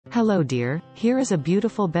Hello dear, here is a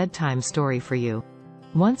beautiful bedtime story for you.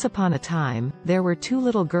 Once upon a time, there were two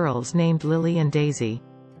little girls named Lily and Daisy.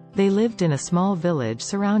 They lived in a small village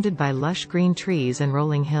surrounded by lush green trees and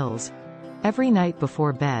rolling hills. Every night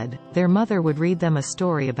before bed, their mother would read them a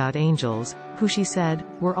story about angels, who she said,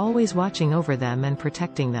 were always watching over them and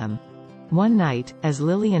protecting them. One night, as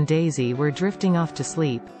Lily and Daisy were drifting off to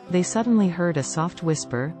sleep, they suddenly heard a soft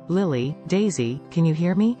whisper, "Lily, Daisy, can you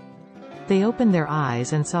hear me?" They opened their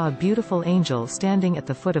eyes and saw a beautiful angel standing at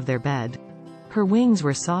the foot of their bed. Her wings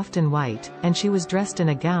were soft and white, and she was dressed in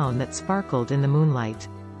a gown that sparkled in the moonlight.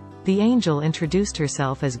 The angel introduced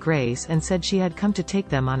herself as Grace and said she had come to take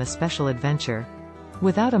them on a special adventure.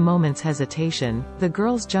 Without a moment's hesitation, the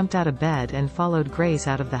girls jumped out of bed and followed Grace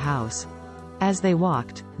out of the house. As they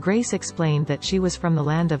walked, Grace explained that she was from the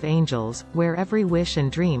land of angels, where every wish and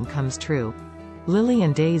dream comes true. Lily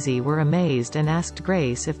and Daisy were amazed and asked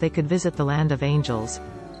Grace if they could visit the land of angels.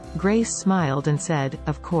 Grace smiled and said,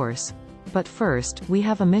 "Of course. But first, we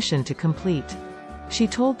have a mission to complete." She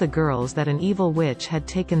told the girls that an evil witch had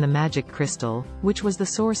taken the magic crystal, which was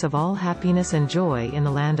the source of all happiness and joy in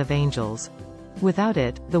the land of angels. Without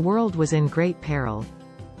it, the world was in great peril.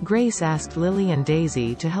 Grace asked Lily and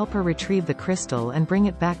Daisy to help her retrieve the crystal and bring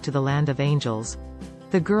it back to the land of angels.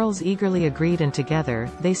 The girls eagerly agreed, and together,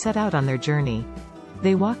 they set out on their journey.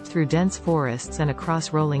 They walked through dense forests and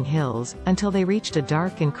across rolling hills, until they reached a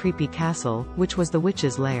dark and creepy castle, which was the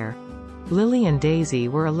witch's lair. Lily and Daisy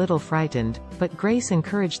were a little frightened, but Grace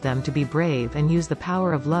encouraged them to be brave and use the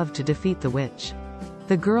power of love to defeat the witch.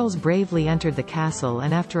 The girls bravely entered the castle,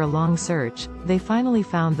 and after a long search, they finally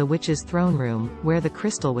found the witch's throne room, where the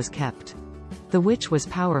crystal was kept. The witch was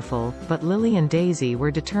powerful, but Lily and Daisy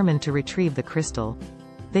were determined to retrieve the crystal.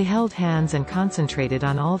 They held hands and concentrated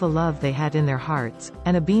on all the love they had in their hearts,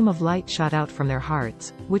 and a beam of light shot out from their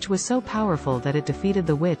hearts, which was so powerful that it defeated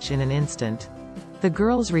the witch in an instant. The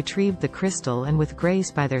girls retrieved the crystal, and with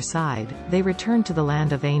Grace by their side, they returned to the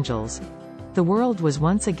land of angels. The world was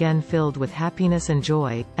once again filled with happiness and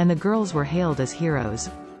joy, and the girls were hailed as heroes.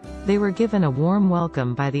 They were given a warm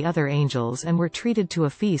welcome by the other angels and were treated to a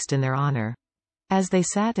feast in their honor. As they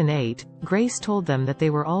sat and ate, Grace told them that they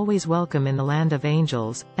were always welcome in the land of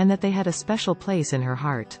angels, and that they had a special place in her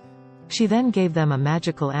heart. She then gave them a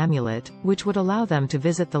magical amulet, which would allow them to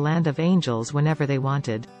visit the land of angels whenever they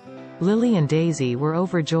wanted. Lily and Daisy were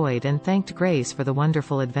overjoyed and thanked Grace for the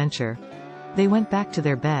wonderful adventure. They went back to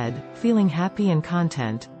their bed, feeling happy and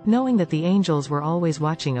content, knowing that the angels were always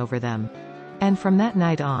watching over them. And from that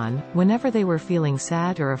night on, whenever they were feeling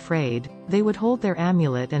sad or afraid, they would hold their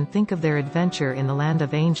amulet and think of their adventure in the land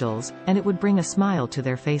of angels, and it would bring a smile to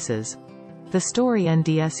their faces. The story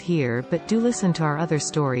ends here, but do listen to our other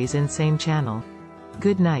stories in same channel.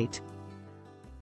 Good night.